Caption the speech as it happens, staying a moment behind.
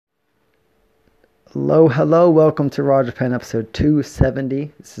Hello, hello. Welcome to Raw Japan episode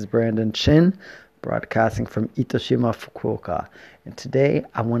 270. This is Brandon Chin, broadcasting from Itoshima, Fukuoka. And today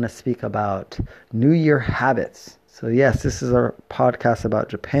I want to speak about New Year habits. So yes, this is our podcast about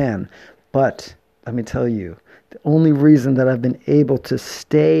Japan, but let me tell you, the only reason that I've been able to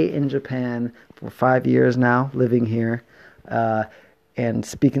stay in Japan for 5 years now, living here, and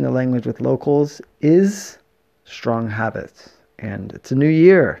speaking the language with locals is strong habits. And it's a new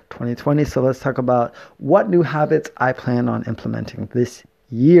year, 2020, so let's talk about what new habits I plan on implementing this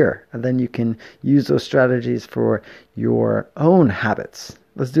year. And then you can use those strategies for your own habits.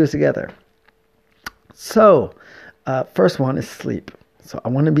 Let's do it together. So, first one is sleep. So I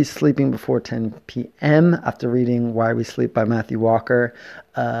want to be sleeping before 10 p.m. after reading Why We Sleep by Matthew Walker.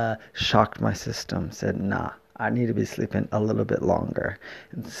 Shocked my system, said, nah, I need to be sleeping a little bit longer.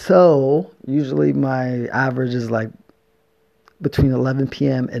 And so, usually my average is like between 11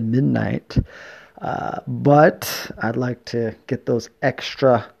 p.m. and midnight. But I'd like to get those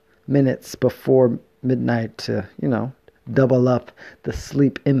extra minutes before midnight to, double up the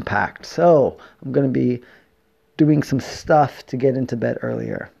sleep impact. So I'm going to be doing some stuff to get into bed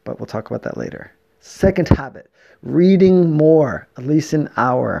earlier, but we'll talk about that later. Second habit, reading more, at least an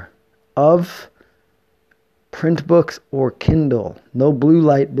hour of print books or Kindle. No blue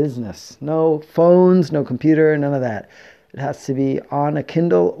light business. No phones, no computer, none of that. It has to be on a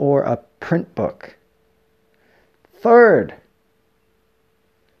Kindle or a print book. Third,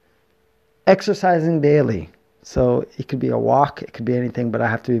 exercising daily. So it could be a walk, it could be anything, but I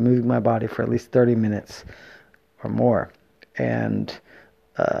have to be moving my body for at least 30 minutes or more. And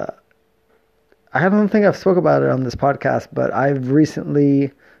I don't think I've spoke about it on this podcast, but I've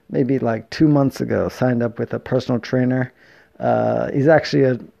recently, maybe like 2 months ago, signed up with a personal trainer. He's actually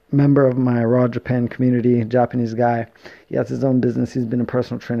a member of my Raw Japan community, Japanese guy. He has his own business. He's been a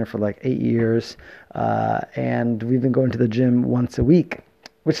personal trainer for like 8 years. And we've been going to the gym once a week,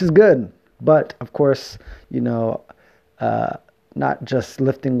 which is good. But of course, not just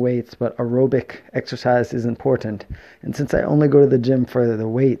lifting weights, but aerobic exercise is important. And since I only go to the gym for the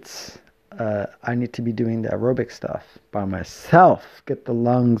weights, I need to be doing the aerobic stuff by myself. Get the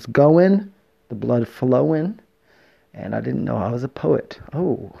lungs going, the blood flowing. And I didn't know I was a poet.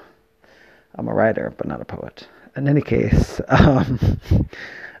 Oh, I'm a writer, but not a poet. In any case,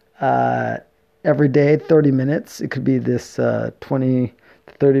 every day, 30 minutes. It could be this 20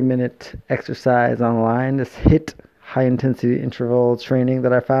 to 30-minute exercise online, this HIIT, high-intensity interval training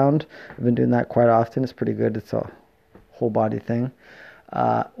that I found. I've been doing that quite often. It's pretty good. It's a whole body thing.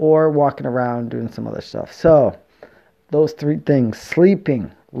 Or walking around doing some other stuff. So, those three things,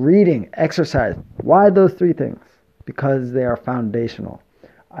 sleeping, reading, exercise. Why those three things? Because they are foundational.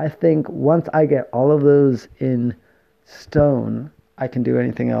 I think once I get all of those in stone, I can do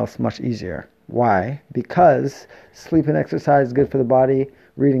anything else much easier. Why? Because sleep and exercise is good for the body,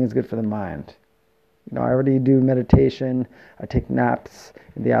 reading is good for the mind. I already do meditation, I take naps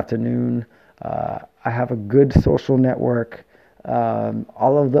in the afternoon, I have a good social network,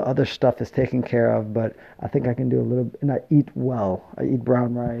 all of the other stuff is taken care of, but I think I can do a little, and I eat well. I eat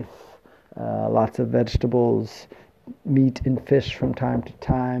brown rice, lots of vegetables, meat and fish from time to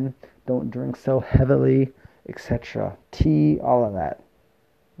time, don't drink so heavily, etc. Tea, all of that.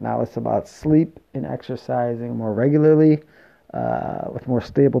 Now it's about sleep and exercising more regularly, with more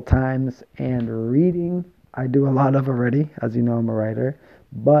stable times, and reading. I do a lot of already, as you know, I'm a writer,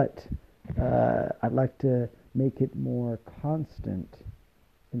 but I'd like to make it more constant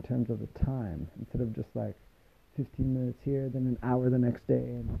in terms of the time, instead of just like 15 minutes here, then an hour the next day,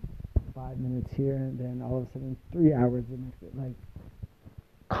 and 5 minutes here, and then all of a sudden 3 hours the next day. Like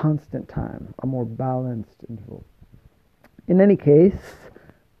constant time, a more balanced interval. In any case,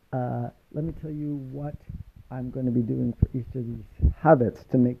 let me tell you what I'm going to be doing for each of these habits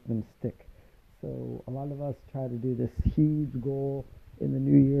to make them stick. So a lot of us try to do this huge goal in the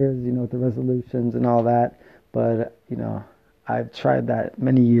New Year's, with the resolutions and all that, but I've tried that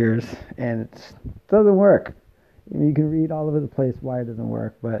many years and it doesn't work. You can read all over the place why it doesn't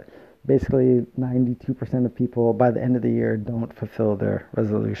work, but basically 92% of people by the end of the year don't fulfill their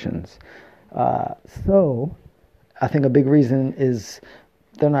resolutions. So I think a big reason is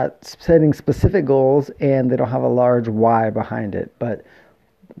they're not setting specific goals and they don't have a large why behind it. But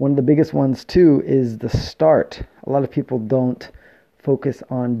one of the biggest ones too is the start. A lot of people don't focus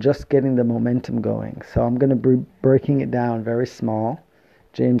on just getting the momentum going. So I'm going to be breaking it down very small.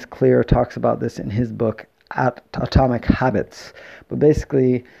 James Clear talks about this in his book, Atomic Habits. But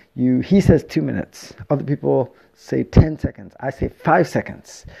basically, he says 2 minutes. Other people say 10 seconds. I say 5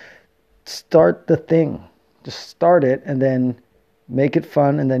 seconds. Start the thing. Just start it, and then make it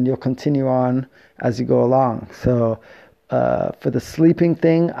fun, and then you'll continue on as you go along. So for the sleeping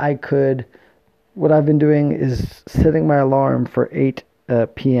thing, what I've been doing is setting my alarm for 8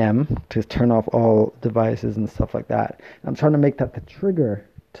 p.m. to turn off all devices and stuff like that. I'm trying to make that the trigger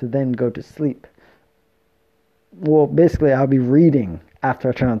to then go to sleep. Well, basically, I'll be reading after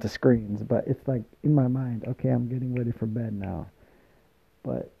I turn on the screens, but it's like in my mind, okay, I'm getting ready for bed now.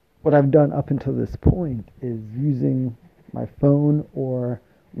 But what I've done up until this point is using my phone or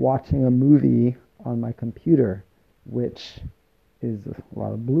watching a movie on my computer, which is a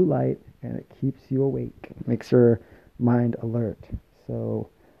lot of blue light, and it keeps you awake, makes your mind alert. So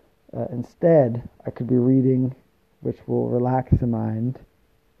instead, I could be reading, which will relax the mind,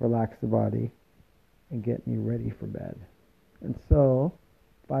 relax the body, and get me ready for bed. And so,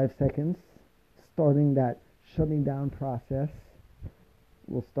 5 seconds, starting that shutting down process,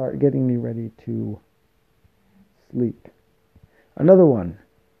 will start getting me ready to sleep. Another one,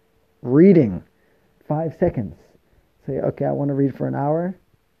 reading, 5 seconds. Say, okay, I want to read for an hour,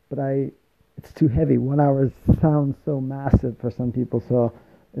 but it's too heavy. 1 hour sounds so massive for some people. So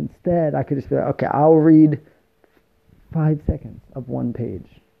instead, I could just be like, okay, I'll read 5 seconds of one page.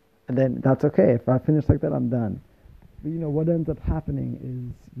 And then that's okay. If I finish like that, I'm done. But what ends up happening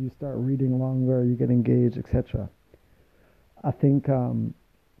is you start reading longer, you get engaged, etc. I think a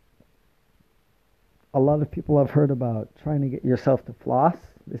lot of people have heard about trying to get yourself to floss.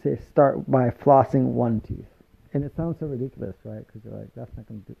 They say start by flossing one tooth. And it sounds so ridiculous, right? Because you're like, that's not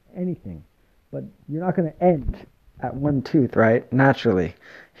going to do anything. But you're not going to end at one tooth, right? Naturally.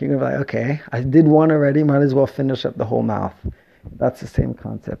 You're going to be like, okay, I did one already, might as well finish up the whole mouth. That's the same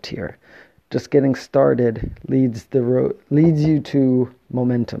concept here. Just getting started leads you to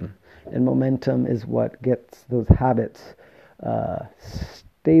momentum. And momentum is what gets those habits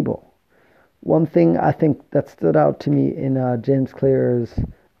stable. One thing I think that stood out to me in James Clear's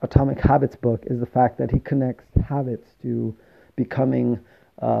Atomic Habits book is the fact that he connects habits to becoming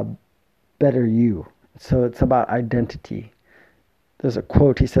a better you. So it's about identity. There's a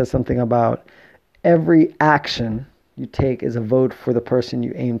quote, he says something about every action you take is a vote for the person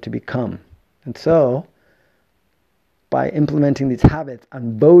you aim to become. And so, by implementing these habits,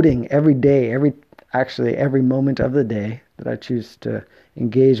 I'm voting every day, every moment of the day that I choose to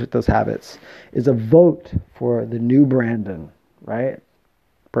engage with those habits is a vote for the new Brandon, right?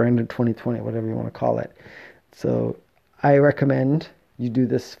 Brandon 2020, whatever you want to call it. So I recommend you do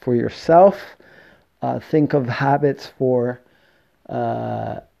this for yourself. Think of habits for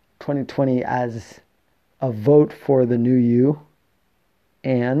 2020 as a vote for the new you,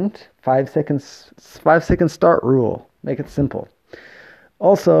 and 5 seconds start rule. Make it simple.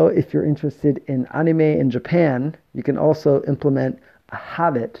 Also, if you're interested in anime in Japan, you can also implement a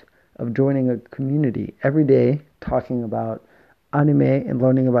habit of joining a community every day talking about anime and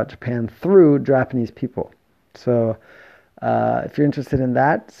learning about Japan through Japanese people. So if you're interested in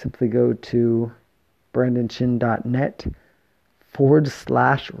that, simply go to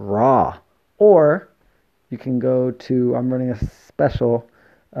brandonchin.net/raw, or you can go to, I'm running a special,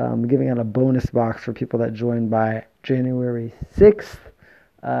 giving out a bonus box for people that join by January 6th.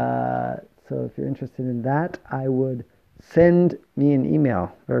 So if you're interested in that, I would send me an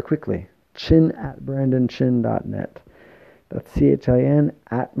email very quickly, chin@brandonchin.net. That's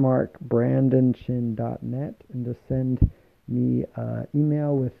CHIN@markbrandonchin.net, and just send me an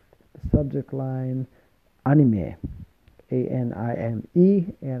email with the subject line anime,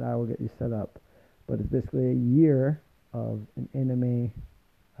 ANIME, and I will get you set up. But it's basically a year of an anime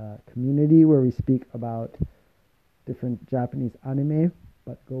community where we speak about different Japanese anime,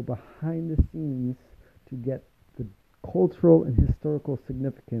 but go behind the scenes to get the cultural and historical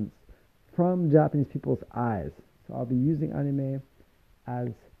significance from Japanese people's eyes. So I'll be using anime as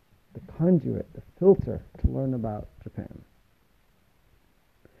the conduit, the filter to learn about Japan.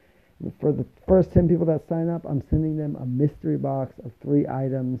 And for the first 10 people that sign up, I'm sending them a mystery box of 3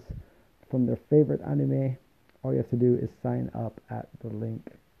 items from their favorite anime. All you have to do is sign up at the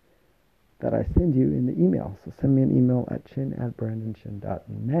link that I send you in the email. So send me an email at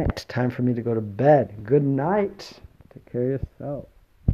chin@brandonchin.net. Time for me to go to bed. Good night. Take care of yourself.